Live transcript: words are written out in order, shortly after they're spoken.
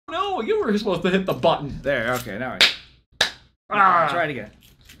No, you were supposed to hit the button. There, okay, now try it again.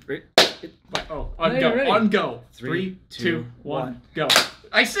 Oh, on go, on go. 3, 2, 1, go.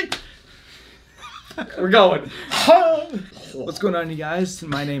 I see. We're going. What's going on, you guys?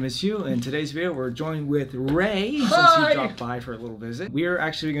 My name is Hugh, and in today's video we're joined with Ray, since he dropped by for a little visit. We are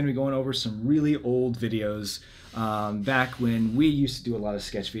actually going to be going over some really old videos back when we used to do a lot of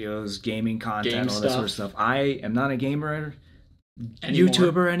sketch videos, gaming content, all that sort of stuff. I am not a gamer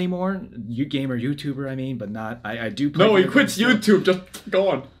YouTuber anymore. YouTuber, I mean, but not. I do play. No, he quits YouTube. Just go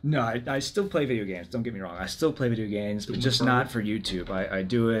on. No, I still play video games. Don't get me wrong. I still play video games, but just not for YouTube. I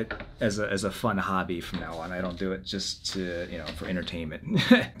do it as a fun hobby from now on. I don't do it just to, for entertainment.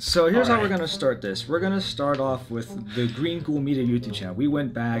 So here's how we're gonna start this. We're gonna start off with the Green Ghoul Media YouTube channel. We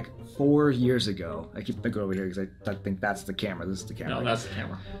went back 4 years ago. I keep going over here because I think that's the camera. This is the camera. No, that's the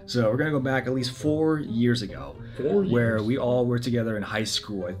camera. So we're gonna go back at least 4 years ago. 4 years. Where we all were together in high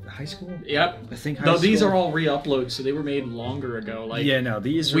school. High school? Yep. I think high school. No, these are all re-uploads, so they were made longer ago. Like, yeah, no,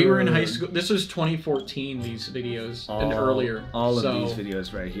 these we were in high school. This was 2014, these videos, and earlier. All of these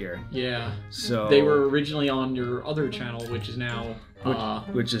videos right here. Yeah. So they were originally on your other channel, which is now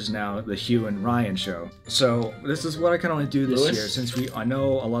which is now the Hugh and Ryan show. So this is what I kind of want to do this year, since I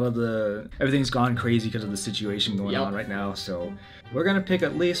know a lot of everything's gone crazy because of the situation going on right now. So we're gonna pick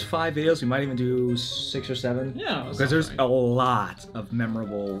at least 5 videos. We might even do 6 or 7. Yeah, because there's a lot of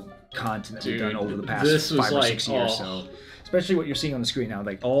memorable content that we've done over the past 5 or 6 years. So especially what you're seeing on the screen now,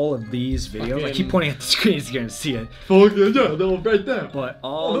 like all of these videos. I keep pointing at the screen so you're gonna see it. Yeah, they're right there. But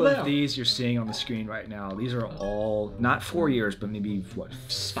all of these you're seeing on the screen right now, these are all not 4 years, but maybe what,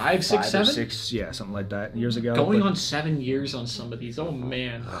 5, 6, 7? 6, yeah, something like that, years ago. Going on 7 years on some of these. Oh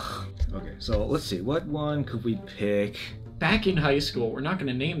man. Okay, so let's see, what one could we pick? Back in high school, we're not going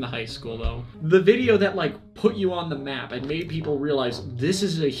to name the high school though. The video that like put you on the map and made people realize this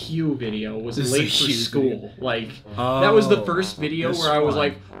is a Hugh video was late for school. Like that was the first video where I was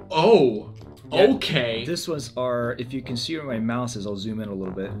like, oh. Yeah, okay. This was our, if you can see where my mouse is, I'll zoom in a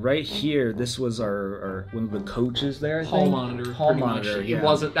little bit. Right here, this was our one of the coaches there, I think. Hall monitor. Hall monitor, yeah.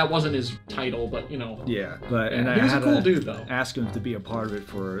 That wasn't his title, but Yeah, but and he was a cool dude though. Ask him to be a part of it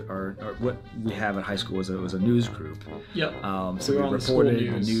for our what we have at high school was a news group. Yep. So we reported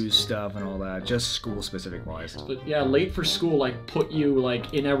the news stuff and all that, just school specific wise. But yeah, late for school like put you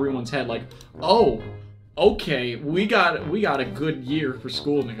like in everyone's head like, oh. Okay, we got a good year for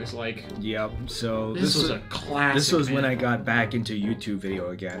school news. Like, yep. So this was a classic. This was when I got back into YouTube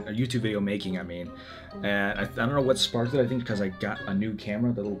video again, or YouTube video making. I mean, and I don't know what sparked it. I think because I got a new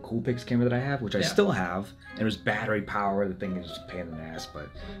camera, the little Coolpix camera that I have, which I still have, and it was battery power. The thing is just a pain in the ass, but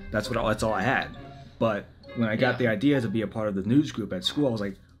that's all I had. But when I got the idea to be a part of the news group at school, I was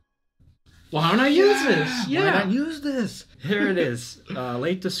like, why don't I use this? Yeah, why not use this? Here it is.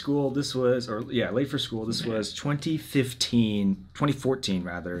 Late for school, this was 2014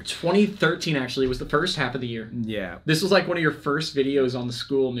 rather. 2013 actually was the first half of the year. Yeah. This was like one of your first videos on the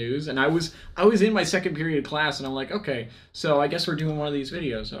school news, and I was in my second period class, and I'm like, okay, so I guess we're doing one of these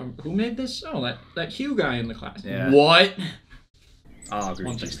videos. Who made this? Oh, that Hugh guy in the class. Yeah. What? Oh,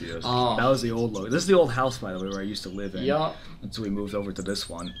 Green Ghoul Studios. Oh. That was the old logo. This is the old house, by the way, where I used to live in. Yup. Until we moved over to this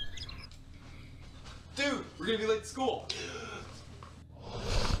one. Dude, we're gonna be late to school.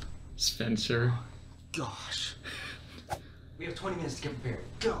 Spencer. Gosh. We have 20 minutes to get prepared.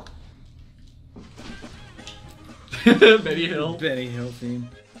 Go. Benny Hill. Benny Hill theme.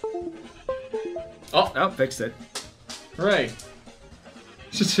 Oh, fixed it. Right.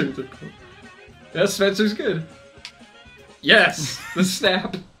 Yeah, Spencer's good. Yes, the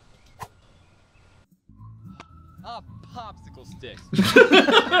snap. Popsicle sticks.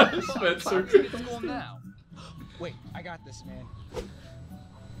 Spencer. Now. Wait, I got this, man.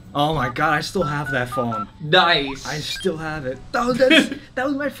 Oh my god, I still have that phone. Nice. I still have it. Oh, that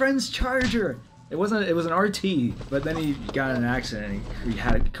was my friend's charger. It was an RT, but then he got in an accident and he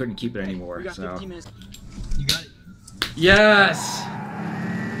couldn't keep it anymore. We got 15 minutes. You got it. Yes.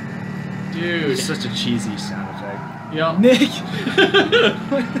 Dude. It's such a cheesy sound effect. Yep. Nick.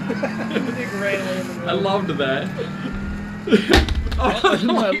 Nick ran away in the room. I loved that.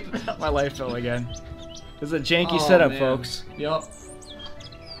 My life fell again. It's a janky setup, folks. Yep.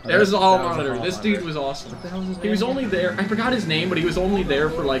 There's the hall monitor. This dude was awesome. What the hell was his name? He was only there. I forgot his name, but he was only there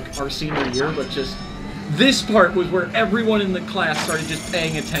for like our senior year. But just this part was where everyone in the class started just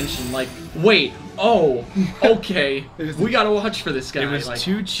paying attention. Like, wait, oh, okay, we gotta watch for this guy. It was like,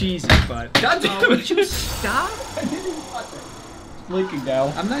 too cheesy, but God damn it! Would you stop? Blinking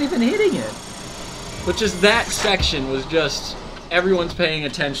now. I'm not even hitting it. But just that section was just everyone's paying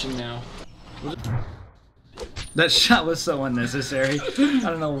attention now. That shot was so unnecessary. I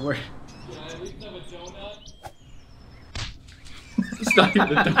don't know where. It's not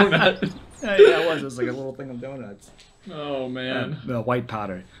even a donut. Yeah, it was. It was like a little thing of donuts. Oh man. The white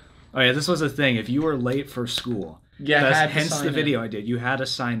powder. Oh yeah, this was a thing. If you were late for school, yeah, hence the video I did. You had to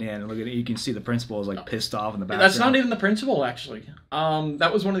sign in. Look at it. You can see the principal is like pissed off in the background. That's not even the principal, actually.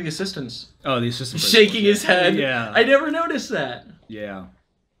 That was one of the assistants. Oh, the assistant. Shaking his head. Yeah. I never noticed that. Yeah.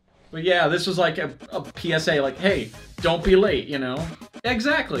 But yeah, this was like a PSA, like, hey, don't be late, you know?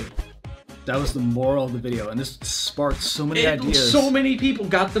 Exactly. That was the moral of the video, and this sparked so many ideas. So many people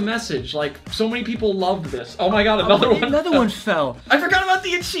got the message. Like, so many people loved this. Oh my god, another one. Another one fell. I forgot about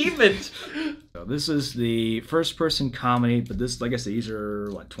the achievement. So this is the first-person comedy, but this, like I said, these are,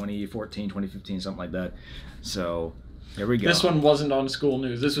 what, 2014, 2015, something like that. So, here we go. This one wasn't on school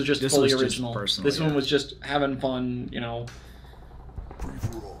news. This was just fully original. This one was just having fun, you know.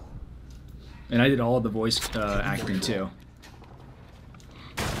 And I did all of the voice acting, too.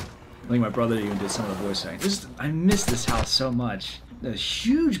 I think my brother even did some of the voice acting. I miss this house so much. The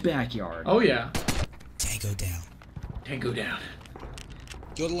huge backyard. Oh, yeah. Tango down. Tango down.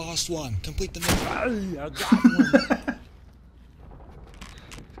 You're the last one. Complete the mission.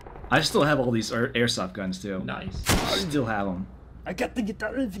 I still have all these airsoft guns, too. Nice. I still have them. I got the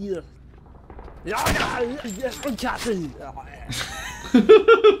guitar here.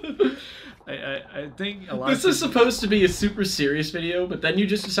 I think a lot This is supposed to be a super serious video, but then you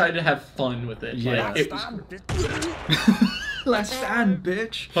just decided to have fun with it. Yeah. Like, it was... Last stand,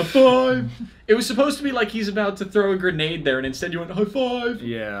 bitch. High five! It was supposed to be like he's about to throw a grenade there, and instead you went, high five!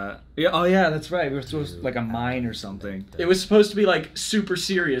 Yeah. Oh, yeah, that's right. We were supposed to, like, a mine or something. It was supposed to be, like, super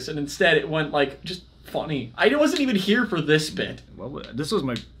serious, and instead it went, like, just funny. I wasn't even here for this bit. Well, this was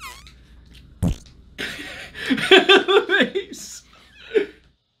my... Face.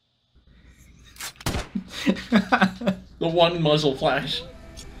 The one muzzle flash.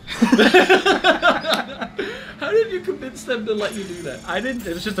 How did you convince them to let you do that? I didn't.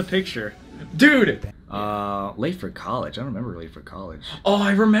 It was just a picture. Dude! Late for college. I don't remember Late for College. Oh,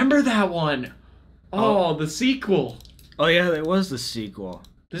 I remember that one. Oh, the sequel. Oh, yeah, there was the sequel.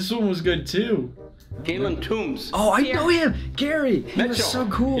 This one was good, too. Galen Toombs. Oh, I know him! Gary! He was so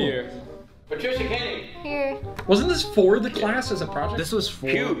cool. Here. Patricia Kenny. Here. Wasn't this for the class as a project? This was for...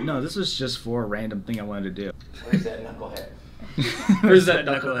 Cute. No, this was just for a random thing I wanted to do. Where's that knucklehead? Where's that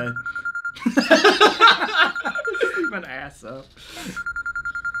knucklehead? Keep an ass up.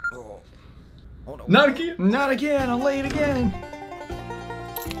 Oh no. Not again. Not again! I'm late again!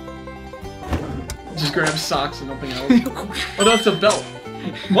 Just grab socks and nothing else. Oh, that's a belt.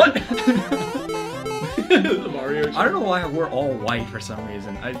 What? The Mario. I don't know why we're all white for some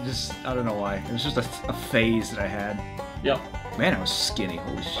reason. I don't know why. It was just a phase that I had. Yep. Man, I was skinny.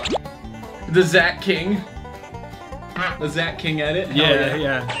 Holy shit. The Zach King. The Zach King edit. Yeah,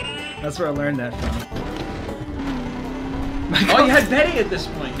 yeah. That's where I learned that from. Oh, you had Betty at this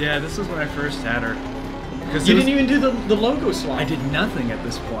point. Yeah, this was when I first had her. You didn't even do the logo swap. I did nothing at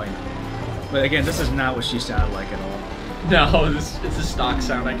this point. But again, this is not what she sounded like at all. No, it's a stock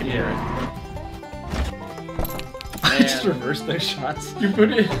sound. I can hear it. I just reversed those shots. You put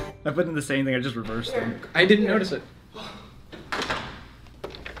it. I put in the same thing. I just reversed them. I didn't notice it.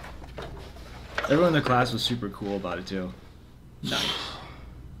 Everyone in the class was super cool about it too. Nice.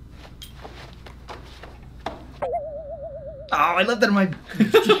 Oh, I left that in my...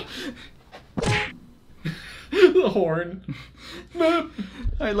 The horn.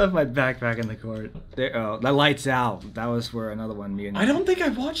 I left my backpack in the court. There, oh, the lights out. That was where another one. Me and I don't think I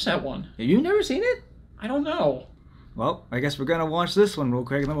watched that one. You've never seen it? I don't know. Well, I guess we're gonna watch this one real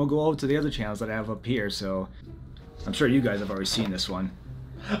quick, and then we'll go over to the other channels that I have up here. So, I'm sure you guys have already seen this one.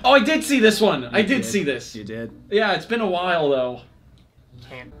 Oh, I did see this one. I did did. see this. You did? Yeah, it's been a while though.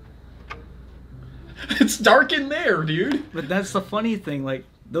 It's dark in there, dude. But that's the funny thing. Like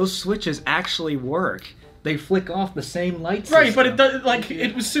those switches actually work. They flick off the same light system. Right, but it does, like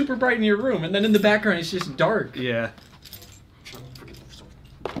it was super bright in your room, and then in the background it's just dark. Yeah.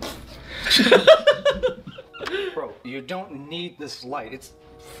 Bro, you don't need this light. It's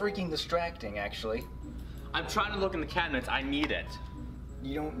freaking distracting, actually. I'm trying to look in the cabinets. I need it.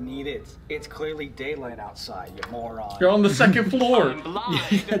 You don't need it. It's clearly daylight outside, you moron. You're on the second floor. I'm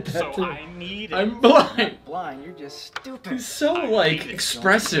blind, so I need it. I'm blind. Blind, you're just stupid. He's so like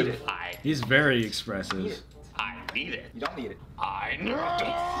expressive. He's very expressive. I need it. You don't need it. I need it.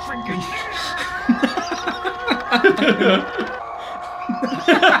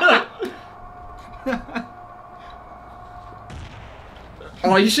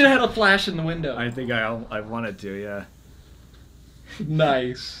 Oh, you should have had a flash in the window. I think I wanted to, yeah.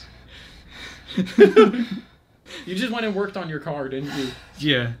 Nice. You just went and worked on your car, didn't you?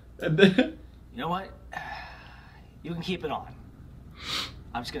 Yeah. And then... You know what? You can keep it on.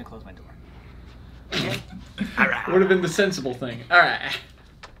 I'm just gonna close my door. Okay? Alright. Would have been the sensible thing. Alright.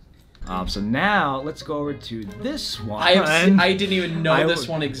 So now let's go over to this one. I didn't even know this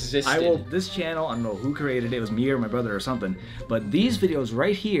one existed. This channel, I don't know who created it. It was me or my brother or something. But these videos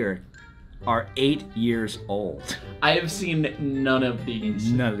right here are 8 years old. I have seen none of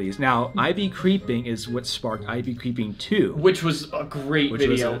these. None of these. Now, IB Creeping is what sparked IB Creeping 2. Which was a great which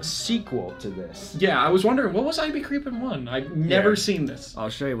video. was a sequel to this. Yeah, I was wondering, what was IB Creeping 1? I've never seen this.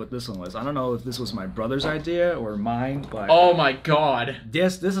 I'll show you what this one was. I don't know if this was my brother's idea or mine, but... Oh my god.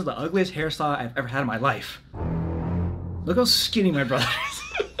 This is the ugliest hairstyle I've ever had in my life. Look how skinny my brother is.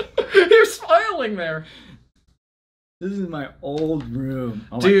 You're smiling there. This is my old room.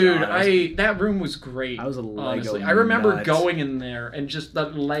 Oh Dude, my God, that room was great. I was a Lego honestly. I remember nut. going in there and just the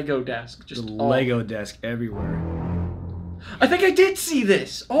Lego desk. Just the Lego desk everywhere. I think I did see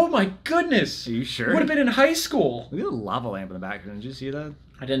this. Oh my goodness. Are you sure? It would have been in high school. Look at the lava lamp in the background. Did you see that?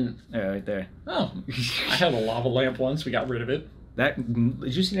 I didn't. Yeah, right there. Oh. I had a lava lamp once. We got rid of it.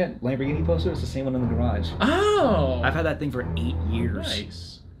 Did you see that Lamborghini poster? It's the same one in the garage. Oh. I've had that thing for 8 years.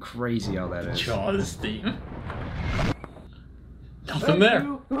 Nice. Crazy how that is. Jaws theme. Nothing there.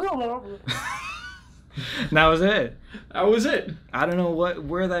 That was it. That was it. I don't know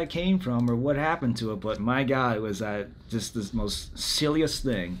where that came from or what happened to it, but my God, it was just the most silliest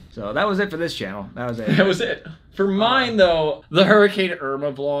thing. So that was it for this channel. That was it. That was it. For mine, though, the Hurricane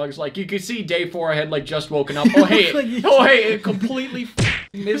Irma vlogs, like, you could see day 4 I had, like, just woken up. Oh, hey, it completely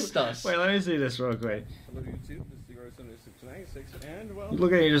missed us. Wait, let me see this real quick. Hello YouTube, this is TheRay070696, and well,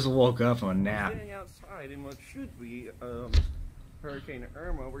 Look at you, just woke up from a nap. getting outside in what should be Hurricane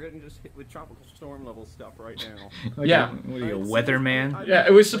Irma. We're getting just hit with tropical storm level stuff right now. Yeah. What are you, a weatherman? Yeah,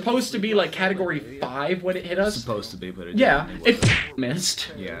 it was supposed to be, like, Category 5 when it hit us. Supposed to be, but it Yeah, didn't. it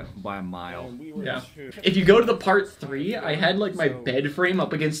missed. Yeah, by a mile. And we were Yeah. just- If you go to the part 3, I had, like, my bed frame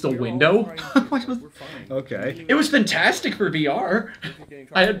up against the we're all window. trying to- we're fine. Okay. It was fantastic for VR.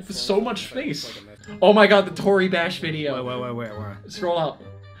 I had so much space. Oh my god, the Tory Bash video. Wait. Scroll up.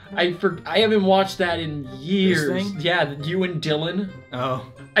 I haven't watched that in years. This thing? Yeah, you and Dylan. Oh.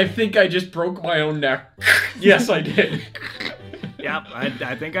 I think I just broke my own neck. Yes, I did. Yep,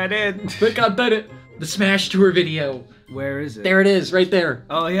 I think I did. But God bet it. The Smash Tour video. Where is it? There it is, right there.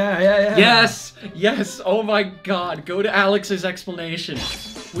 Oh, yeah. Yes, oh my god. Go to Alex's explanation.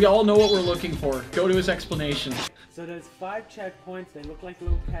 We all know what we're looking for. Go to his explanation. So there's 5 checkpoints. They look like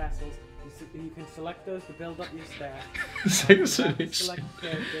little castles. You can select those to build up your staff. Select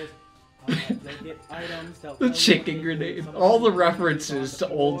characters. They get items. The chicken grenade. All the references to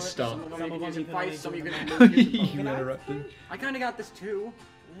old stuff. Some of them you fight, some you're You interrupted. I kinda got this too.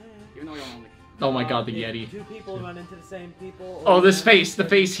 Even though you only. Oh my god, the Yeti. 2 people run into the same people. Oh, this face, the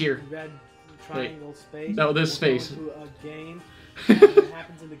face here. Red triangle space. No, this We'll go face. to a game. What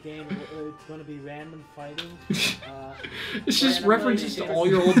happens in the game? It's going to be random fighting. It's just references to all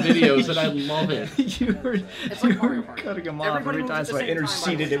your old videos, and I love it. you were cutting him off every time, so I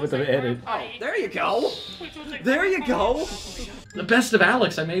interceded it with an edit. Oh, there you go. There you go. The best of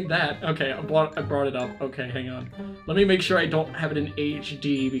Alex, I made that. Okay, I brought it up. Okay, hang on. Let me make sure I don't have it in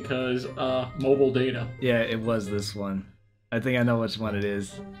HD because mobile data. Yeah, it was this one. I think I know which one it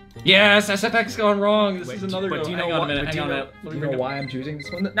is. Yes, SFX gone wrong. This is another. But do you know hang on what? a minute. But Hang on a minute. do you know why I'm choosing this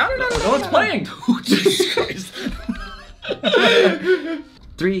one? No, No, it's playing. Jesus Christ.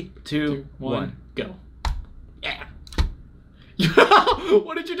 3, 2, 1, go. Yeah.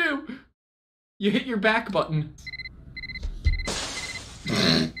 What did you do? You hit your back button.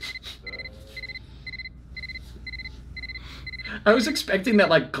 I was expecting that,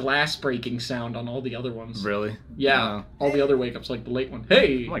 like, glass breaking sound on all the other ones. Really? Yeah, all the other wake-ups, like the late one.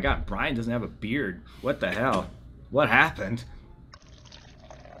 Hey! Oh my god, Brian doesn't have a beard. What the hell? What happened?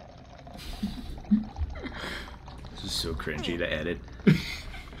 This is so cringy to edit.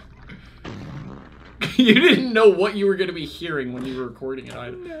 You didn't know what you were going to be hearing when you were recording it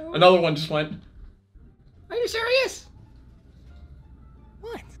either. No. Another one just went, are you serious?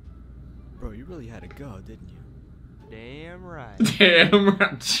 What? Bro, you really had to go, didn't you? Damn right. Damn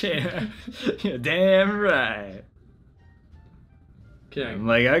right. Yeah, damn right. Okay. I'm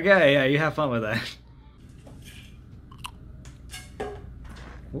like, okay, yeah, you have fun with that.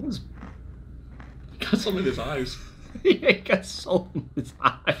 What was... Got some in his eyes. He got salt in his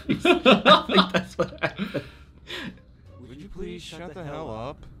eyes. I think that's what happened. Would you please shut the hell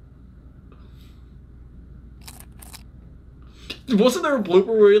up? Wasn't there a blooper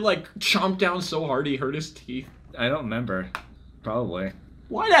where he, like, chomped down so hard he hurt his teeth? I don't remember. Probably.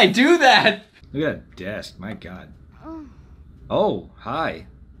 Why did I do that? Look at that desk. My God. Oh, hi.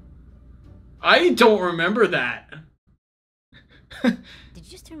 I don't remember that. Did you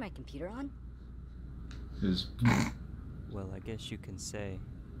just turn my computer on? It was... Well, I guess you can say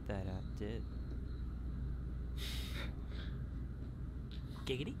that I did.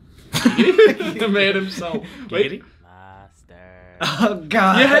 Giggity? The man himself. Wait. Master. Oh,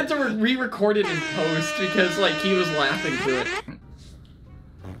 God. You had to re-record it in post because, like, he was laughing through it.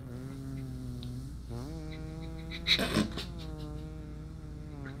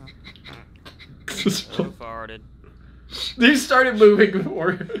 Who farted? They started moving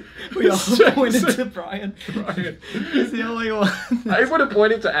before. We all pointed to Brian. Brian. He's the only one. I would have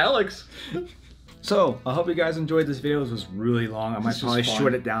pointed to Alex. So, I hope you guys enjoyed this video. This was really long. I might probably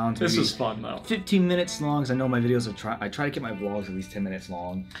short it down to This maybe is fun, though. 15 minutes long, because I know my videos are I try to keep my vlogs at least 10 minutes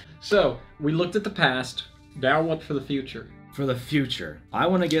long. So, we looked at the past. Now what for the future? For the future, I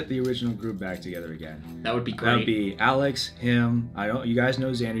want to get the original group back together again. That would be great. That would be Alex, him. You guys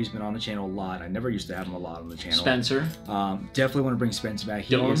know Xander's been on the channel a lot. I never used to have him a lot on the channel. Spencer. Definitely want to bring Spencer back.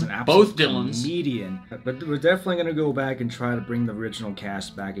 He Dylan. is an absolute Both Dylans. comedian. But we're definitely going to go back and try to bring the original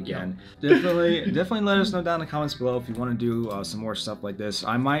cast back again. Definitely let us know down in the comments below if you want to do some more stuff like this.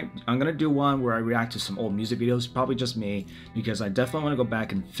 I'm going to do one where I react to some old music videos, probably just me, because I definitely want to go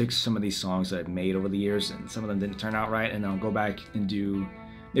back and fix some of these songs that I've made over the years, and some of them didn't turn out right, and then I'll go back and do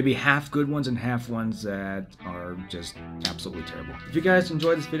maybe half good ones and half ones that are just absolutely terrible. If you guys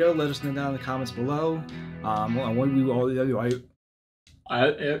enjoyed this video, let us know down in the comments below. We all want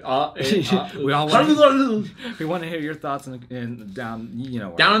to hear your thoughts down, you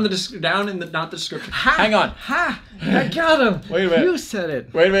know. Down in the not the description. Hang on. Ha! I got him. Wait a minute. You said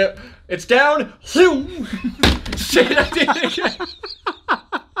it. Wait a minute. It's down. Shit, I did it again.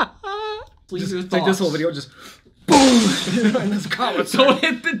 Just take this whole video, just boom! in this comments. Don't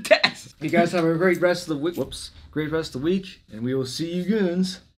hit the desk. You guys have a great rest of the week. Whoops. Great rest of the week, and we will see you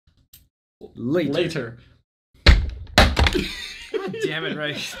guys later. God damn it,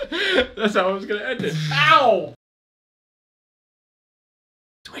 Ray. That's how I was gonna end it. Ow!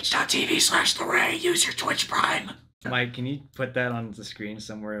 Twitch.tv/TheRay. Use your Twitch Prime. Mike, can you put that on the screen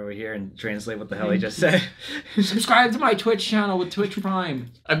somewhere over here and translate what the hell he just said? Subscribe to my Twitch channel with Twitch Prime.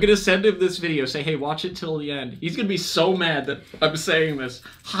 I'm gonna send him this video, say, hey, watch it till the end. He's gonna be so mad that I'm saying this.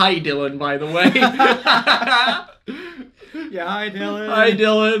 Hi, Dylan, by the way. Yeah, hi, Dylan. Hi,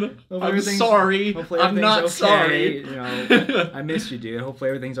 Dylan. Hopefully I'm sorry. I'm not okay. sorry. You know, I miss you, dude. Hopefully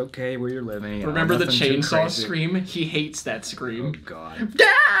everything's okay where you're living. You know, Remember the nothing too chainsaw crazy. scream? He hates that scream. Oh, God.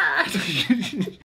 Ah!